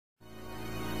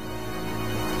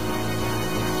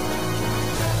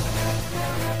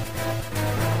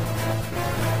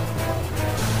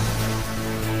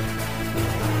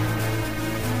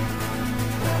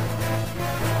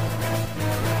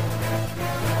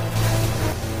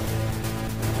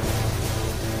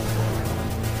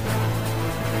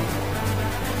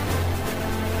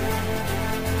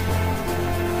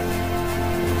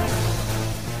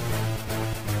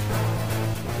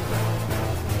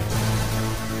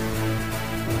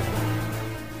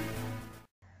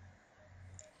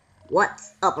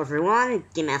What's up, everyone?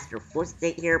 Game Master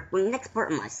 48 here for the next part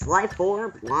of my Sly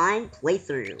 4 blind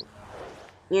playthrough.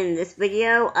 In this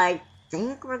video, I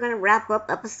think we're gonna wrap up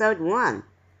episode 1.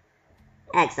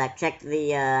 X, I checked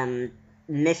the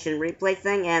mission replay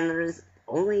thing, and there's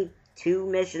only 2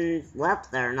 missions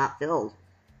left that are not filled.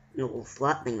 The little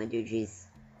slot thingamajiggies.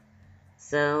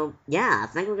 So, yeah, I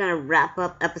think we're gonna wrap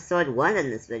up episode 1 in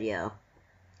this video.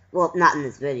 Well, not in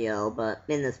this video, but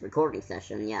in this recording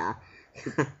session, yeah.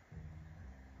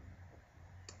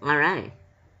 Alright.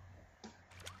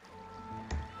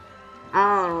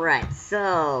 Alright,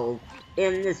 so,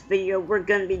 in this video, we're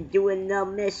gonna be doing the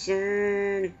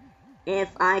mission. If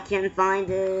I can find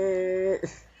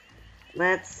it.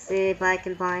 Let's see if I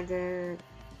can find it.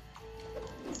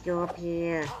 Let's go up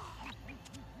here.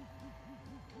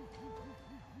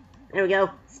 There we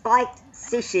go. Spiked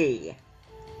sushi.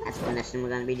 That's the mission we're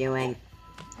gonna be doing.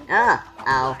 Ah!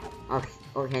 Ow.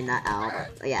 Okay, not ow.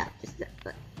 But yeah, just...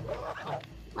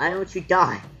 why don't you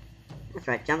die? That's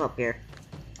right, jump up here.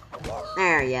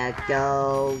 There you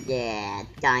go. Yeah,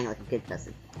 dying like a good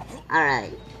person.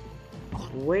 Alright.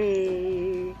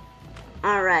 Wait.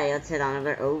 Alright, let's head on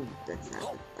over. Oh, that's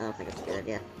not... I don't think it's a good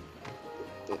idea.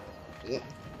 Yeah.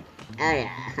 Oh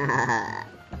yeah.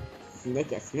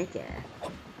 Snicker.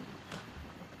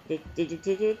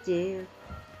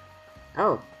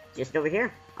 Oh, just over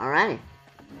here. Alright.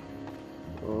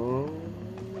 Oh,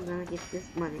 gotta get this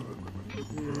money.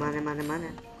 Money.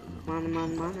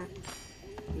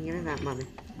 Give me that money.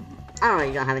 I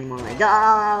really don't have any more money.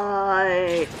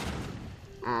 Die!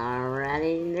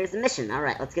 Alrighty, there's a mission.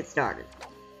 Alright, let's get started.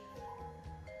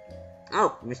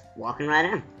 Oh, we're just walking right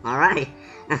in. Alright.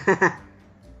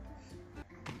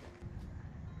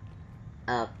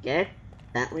 Okay.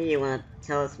 Bentley, you wanna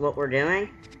tell us what we're doing?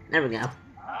 There we go.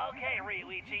 Okay,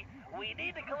 Ryuichi. We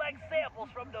need to collect samples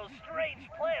from those strange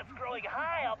plants growing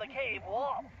high on the cave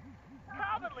wall.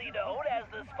 Commonly known as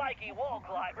the spiky wall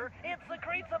climber, it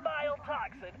secretes a mild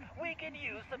toxin we can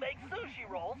use to make sushi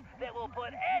rolls that will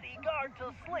put any guard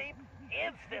to sleep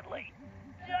instantly.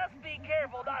 Just be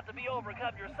careful not to be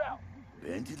overcome yourself.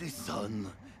 Bentley-san,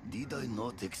 did I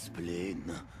not explain?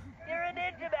 You're a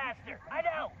ninja master. I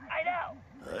know.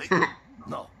 Hey?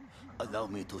 No, allow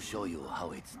me to show you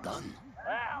how it's done.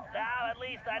 Well, now at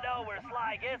least I know where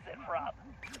Sly gets it from.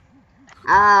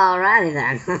 Alrighty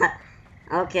then.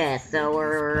 Okay, so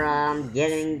we're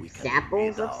getting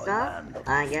samples of stuff,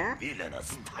 I guess.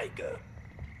 Villainous tiger.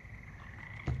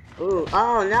 Ooh,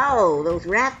 oh no, those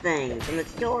rat things from the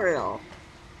tutorial.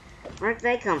 Where'd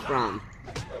they come from?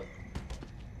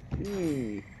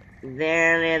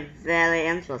 Very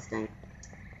interesting.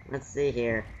 Let's see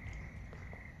here.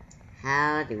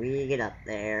 How do we get up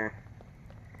there?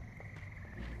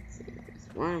 Let's see, there's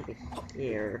one over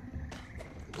here.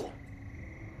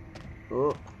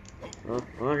 Oh,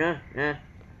 no.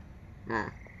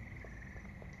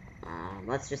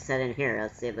 Let's just head in here.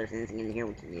 Let's see if there's anything in here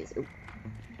we can use. Oop.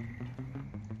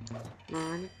 Come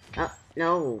on. Oh,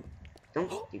 no. Don't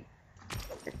do...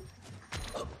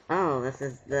 Oh, this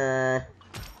is the...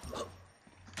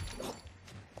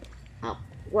 Oh,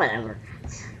 whatever.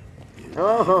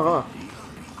 Oh!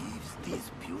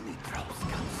 These puny traps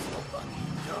can stop a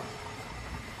ninja.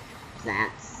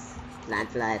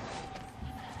 Plant life.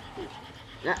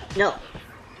 No!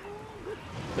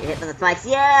 Get hit with the spikes,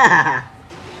 yeah!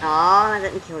 Oh, that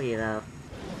didn't kill you though.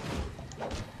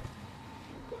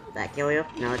 Did that kill you?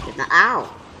 No, it did not. Ow!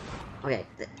 Okay.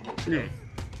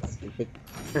 Stupid.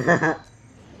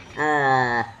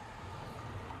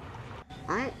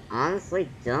 I honestly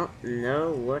don't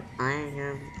know what I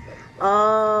am.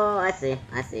 Oh, I see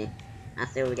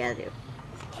what we gotta do.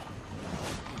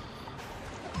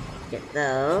 Get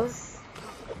those.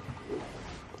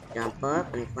 Jump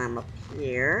up and climb up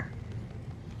here.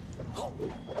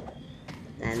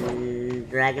 Then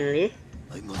Dragon Leaf.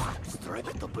 I must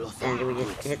strike the blossom. And do we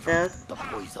just hit those? The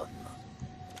poison.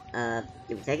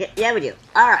 Do we take it? Yeah, we do.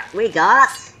 Alright, we got...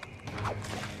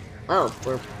 Oh,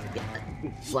 we're...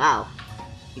 Wow.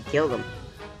 You killed him.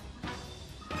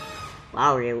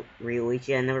 Wow,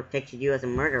 Ryuichi, I never pictured you as a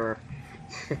murderer.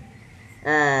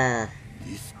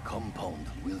 This compound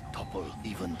will topple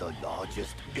even the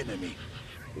largest enemy.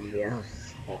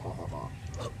 Yes.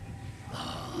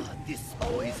 This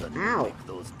poison will Ow. make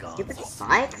those guards Stupid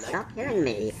spikes? Stop hitting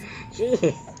me.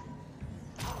 Jeez.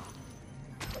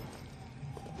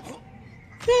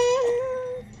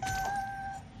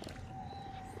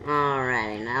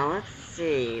 Alrighty, now let's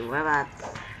see. What about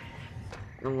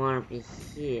the one over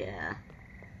here?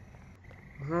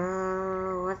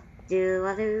 Oh, what do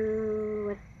I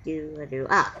do?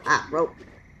 Ah, rope.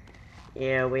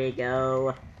 Here we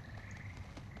go.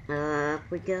 Up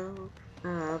we go,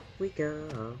 up we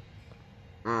go.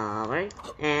 Alright,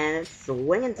 and it's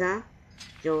swinging time.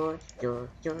 George, George,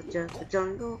 George, George, the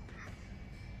jungle.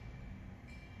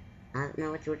 I don't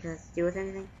know what George has to do with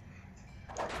anything.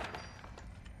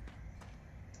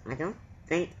 I don't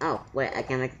think. Oh, wait, I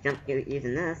can make a jump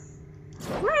using this.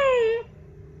 Whee!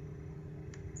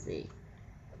 Let's see.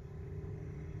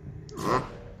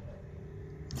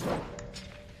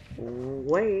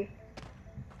 Wait.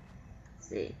 Let's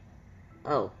see.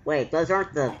 Oh, wait, those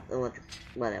aren't the electric.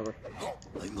 Whatever.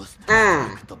 I must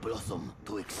take the blossom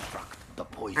to extract the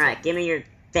poison. Alright, give me your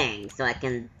thing so I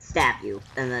can stab you.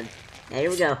 And then, yeah, here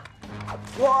we go.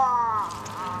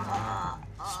 Whoa!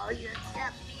 Oh, you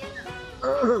stabbed me in the...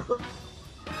 Oh,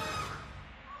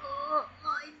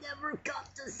 I never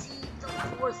got to see the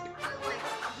force in my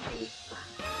life.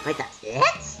 Wait, that's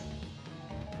it?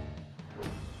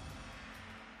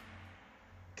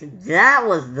 That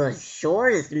was the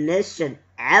shortest mission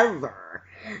ever.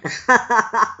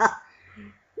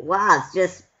 Wow, it's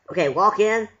just... Okay, walk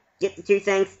in, get the 2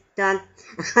 things done.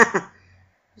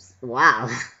 Wow.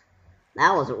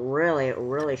 That was really,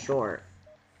 really short.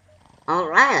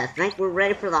 Alright, I think we're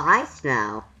ready for the heist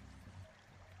now.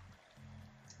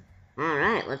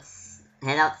 Alright, let's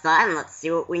head outside and let's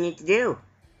see what we need to do.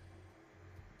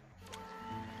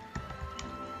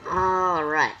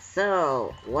 Alright,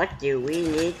 so, what do we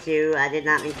need to... I did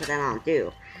not mean to put that on,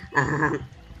 too. Let's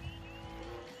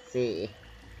see.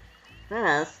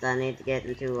 First, I need to get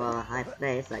into a high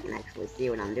place so I can actually see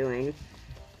what I'm doing.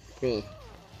 Let's see.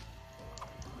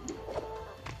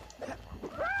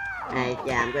 Hey,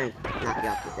 yeah, I'm going to knock you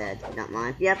off his head, if you don't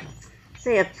mind. Yep.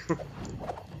 See ya.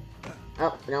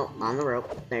 Oh, no, on the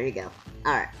rope. There you go.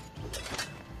 Alright.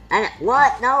 And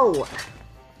what? No!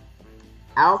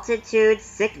 Altitude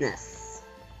sickness.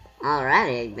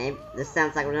 Alrighty, maybe this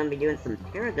sounds like we're gonna be doing some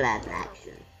paragliding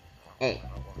action. Hey,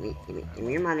 give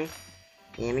me your money.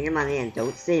 Give me your money and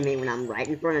don't see me when I'm right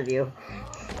in front of you.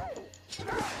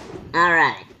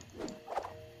 Alright.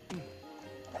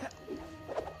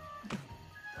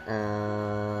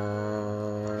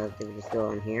 Did we just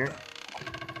go in here?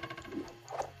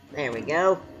 There we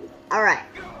go. Alright.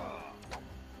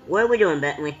 What are we doing,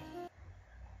 Bentley?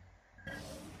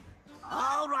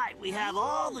 Alright, we have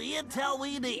all the intel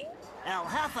we need. El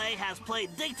Jefe has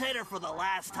played dictator for the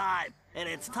last time, and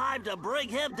it's time to bring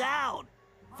him down.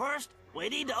 First, we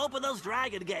need to open those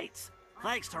dragon gates.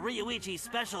 Thanks to Ryuichi's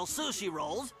special sushi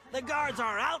rolls, the guards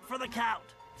are out for the count.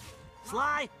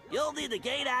 Sly, you'll need to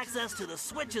gain access to the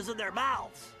switches in their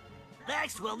mouths.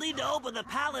 Next, we'll need to open the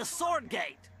palace sword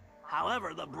gate.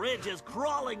 However, the bridge is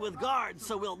crawling with guards,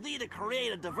 so we'll need to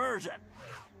create a diversion.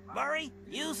 Murray,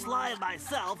 you, Sly, and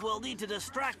myself will need to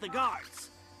distract the guards.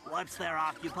 Once they're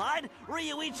occupied,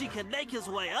 Ryuichi can make his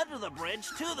way under the bridge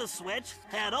to the switch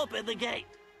and open the gate.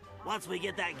 Once we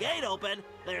get that gate open,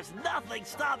 there's nothing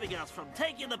stopping us from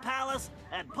taking the palace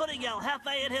and putting El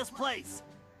Jefe in his place.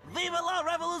 Viva la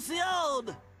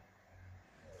Revolucion!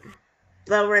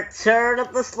 The return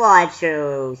of the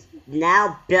slideshows.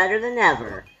 Now better than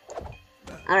ever.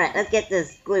 Alright, let's get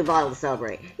this glue bottle to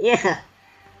celebrate. Yeah.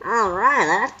 Alright,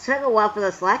 that took a while for the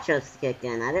slideshows to kick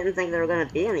in. I didn't think there were going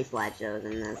to be any slideshows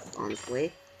in this,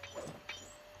 honestly.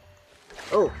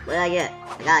 Oh, what did I get?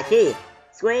 I got a key.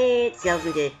 Sweet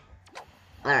skeleton key.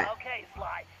 Alright. Okay,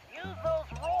 Sly. Use those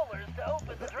rollers to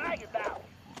open the dragon mouth.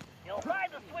 You'll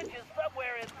find the switches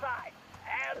somewhere inside.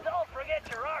 And don't forget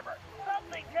your armor.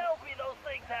 Something tells me those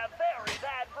things have very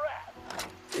bad breath.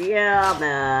 Yeah,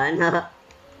 man.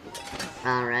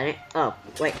 Alrighty. Oh,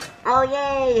 wait. Oh,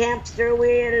 yay! Hamster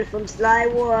wheel from Sly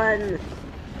 1!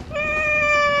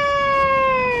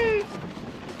 Yay!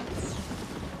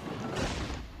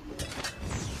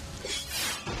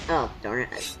 Oh, darn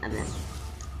it. I missed.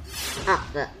 Ah,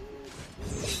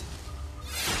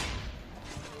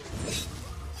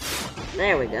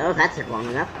 there we go. That took long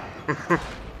enough.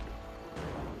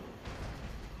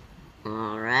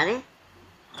 Alrighty.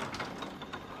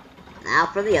 Now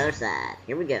for the other side.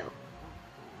 Here we go.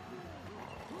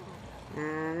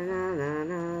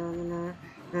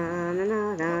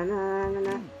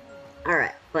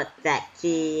 Alright, put that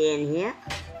key in here.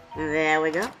 There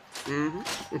we go.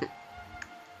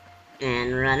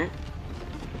 And run it.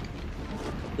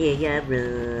 Yeah,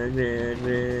 run, run,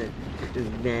 run.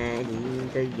 Run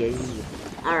into you.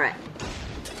 Alright.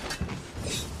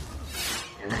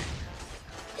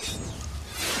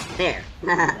 There.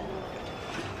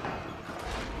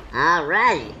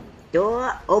 Alrighty.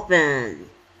 Door open.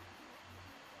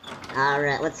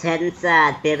 Alright, let's head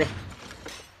inside, baby.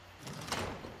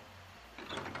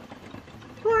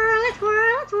 Twirly,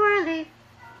 twirly, twirly.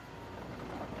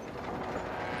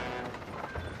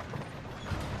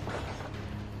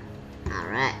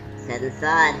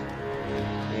 inside.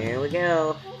 Here we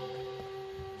go.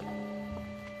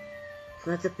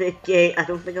 That's a big gate. I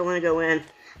don't think I want to go in.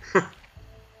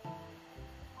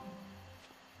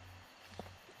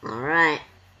 Alright.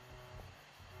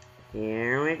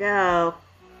 Here we go.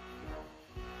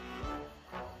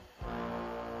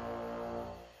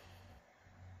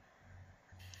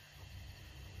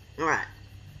 Alright.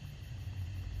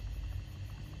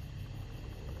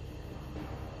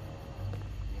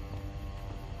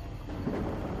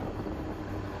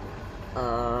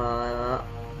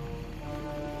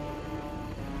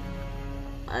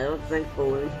 I don't think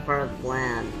balloon's part of the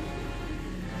plan.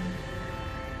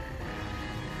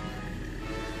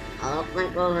 I don't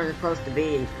think those are supposed to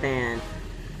be in Japan.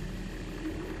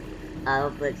 I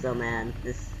don't think so, man.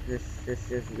 This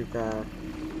isn't good.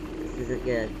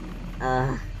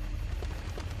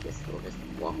 Guess we'll just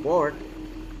walk forward.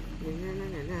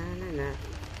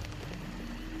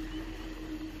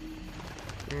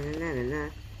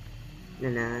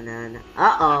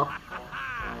 Uh-oh.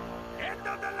 End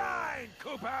of the line,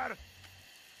 Cooper!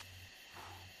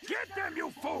 Get them,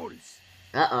 you fools!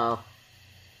 Uh-oh.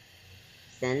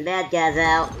 Send bad guys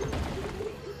out.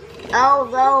 Oh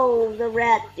no, the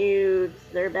rat dudes,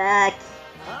 they're back.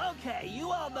 Okay,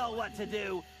 you all know what to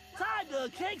do. Time to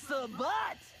kick some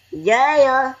butt!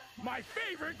 Yeah. My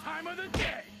favorite time of the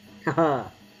day!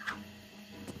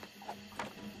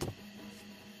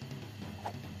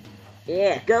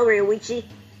 Yeah, go Ryuichi.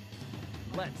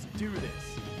 Let's do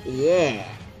this. Yeah.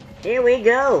 Here we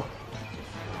go.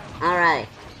 Alright.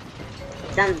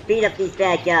 Time to beat up these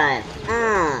bad guys.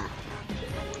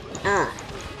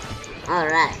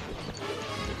 Alright.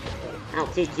 I'll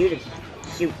teach you to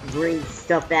shoot green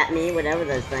stuff at me, whatever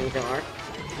those things are.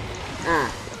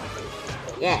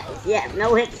 Yeah,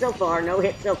 no hits so far, no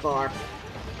hits so far.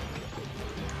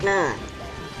 Yeah.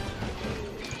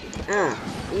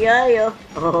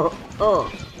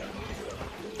 Oh.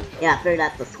 Yeah, I figured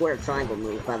out the square triangle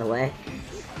move, by the way.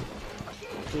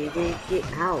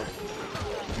 Ow.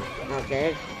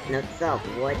 Okay, note to self,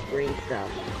 avoid green stuff.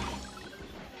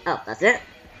 Oh, that's it?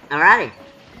 Alrighty.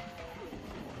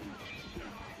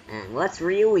 And what's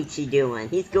Ryuichi doing?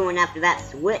 He's going after that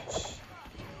switch.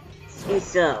 Do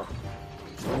so.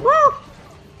 Woo!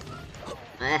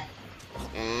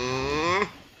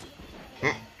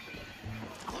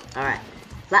 Alright.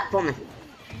 Platforming.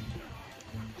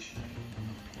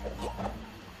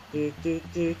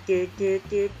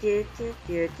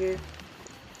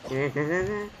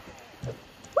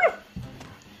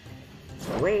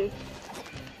 Wait.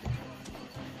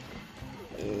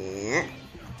 Yeah.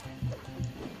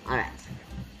 Alright.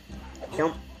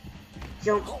 Jump.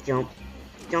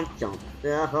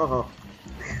 Oh.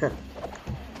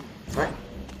 What?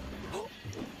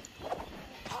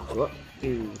 1,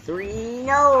 2, 3,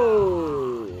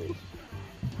 no!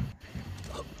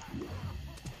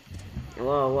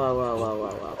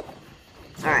 Whoa.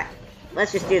 Alright,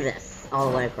 let's just do this all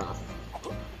the way across.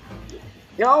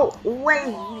 No!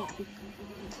 Wait!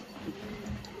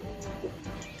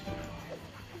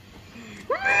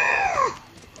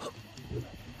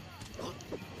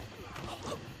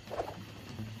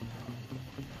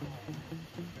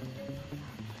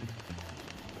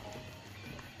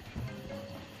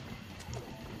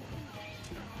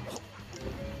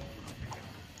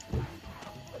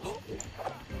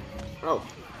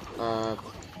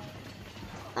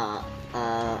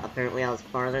 Apparently I was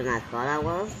farther than I thought I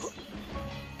was.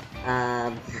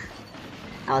 I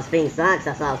was being sunk,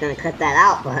 so I thought I was gonna cut that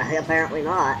out, but apparently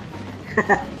not.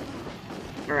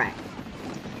 Alright.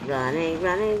 Running.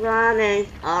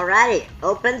 Alrighty,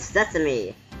 open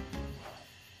sesame.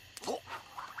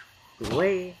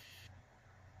 Wait.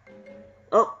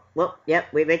 Oh, well,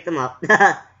 yep, we picked them up.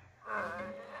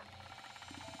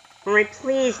 Alright,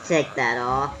 please take that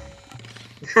off.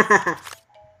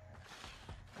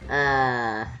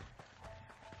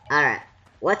 Alright.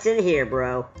 What's in here,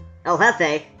 bro? Oh,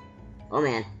 Jefe. Oh,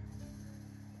 man.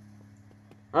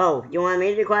 Oh, you want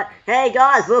me to be quiet? Hey,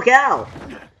 guys, look out!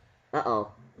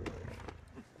 Uh-oh.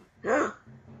 Ha!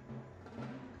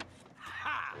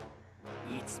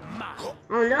 It's mine.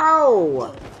 Oh,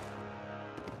 no!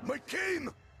 My cane!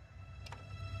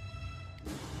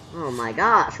 Oh, my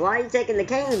gosh. Why are you taking the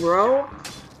cane, bro?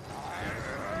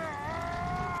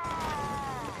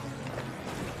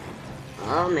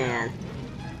 Oh, man.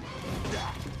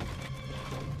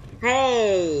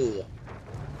 Hey!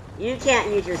 You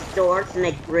can't use your sword to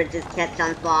make bridges catch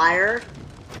on fire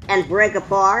and break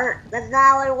apart. That's not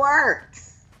how it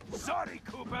works. Sorry,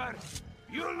 Cooper.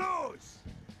 You lose.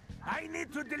 I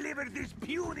need to deliver this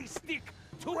puny stick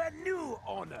to a new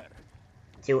owner.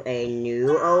 to a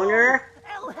new owner?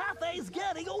 El Jefe's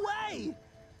getting away!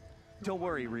 Don't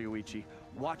worry, Ryuichi.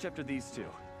 Watch after these two.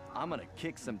 I'm gonna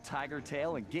kick some tiger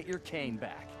tail and get your cane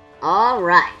back.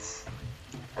 Alright.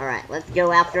 Alright, let's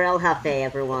go after El Jefe,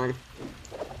 everyone.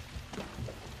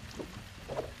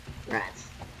 Right.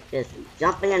 Just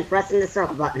jumping and pressing the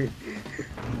circle button.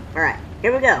 Alright,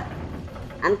 here we go.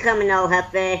 I'm coming, El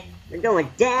Jefe. We're going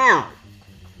down.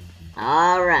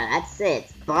 Alright, that's it.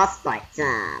 It's boss fight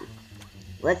time.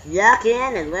 Let's duck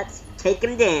in and let's take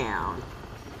him down.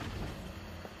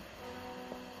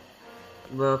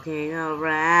 Looking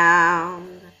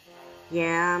around.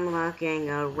 Yeah, I'm looking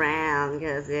around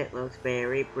because it looks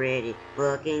very pretty.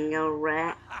 Looking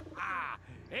around.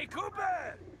 Hey,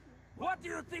 Cooper! What do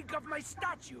you think of my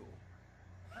statue?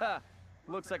 Ha!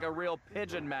 Looks like a real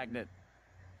pigeon magnet.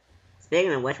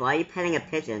 Speaking of which, why are you petting a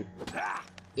pigeon? Ah,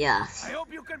 Yeah. I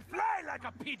hope you can fly like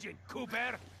a pigeon,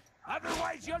 Cooper.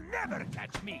 Otherwise, you'll never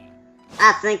catch me.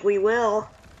 I think we will.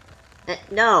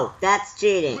 No, that's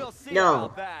cheating. We'll see No.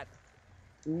 about that.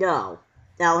 No.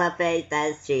 El Jefe, that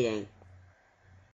is cheating.